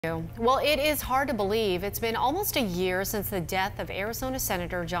Well, it is hard to believe it's been almost a year since the death of Arizona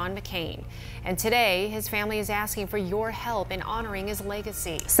Senator John McCain. And today, his family is asking for your help in honoring his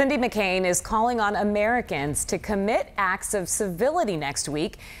legacy. Cindy McCain is calling on Americans to commit acts of civility next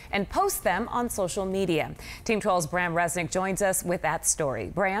week and post them on social media. Team 12's Bram Resnick joins us with that story.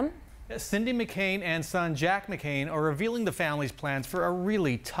 Bram? Cindy McCain and son Jack McCain are revealing the family's plans for a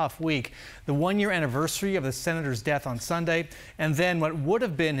really tough week. The one-year anniversary of the senator's death on Sunday, and then what would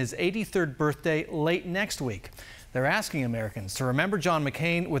have been his 83rd birthday late next week. They're asking Americans to remember John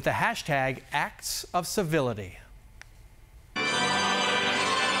McCain with the hashtag Acts of Civility.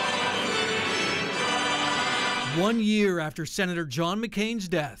 1 year after Senator John McCain's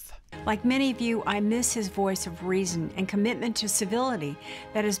death. Like many of you, I miss his voice of reason and commitment to civility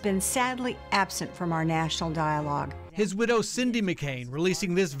that has been sadly absent from our national dialogue. His widow, Cindy McCain,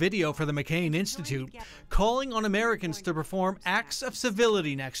 releasing this video for the McCain Institute, calling on Americans to perform acts of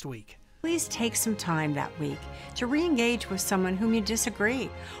civility next week. Please take some time that week to re-engage with someone whom you disagree,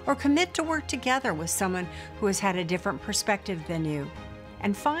 or commit to work together with someone who has had a different perspective than you,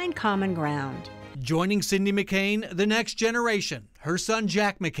 and find common ground. Joining Cindy McCain, the next generation, her son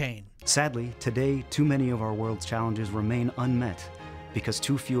Jack McCain. Sadly, today, too many of our world's challenges remain unmet because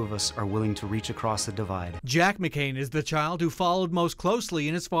too few of us are willing to reach across the divide. Jack McCain is the child who followed most closely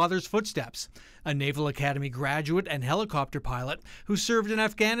in his father's footsteps, a Naval Academy graduate and helicopter pilot who served in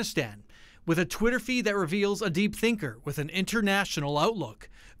Afghanistan, with a Twitter feed that reveals a deep thinker with an international outlook,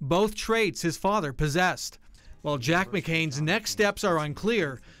 both traits his father possessed. While Jack McCain's next steps are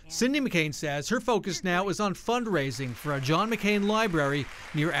unclear, Cindy McCain says her focus now is on fundraising for a John McCain library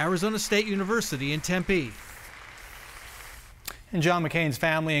near Arizona State University in Tempe. And John McCain's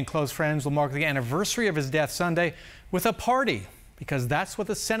family and close friends will mark the anniversary of his death Sunday with a party, because that's what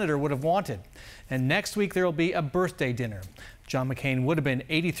the senator would have wanted. And next week there will be a birthday dinner. John McCain would have been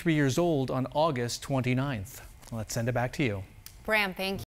 83 years old on August 29th. Let's send it back to you. Bram, thank you.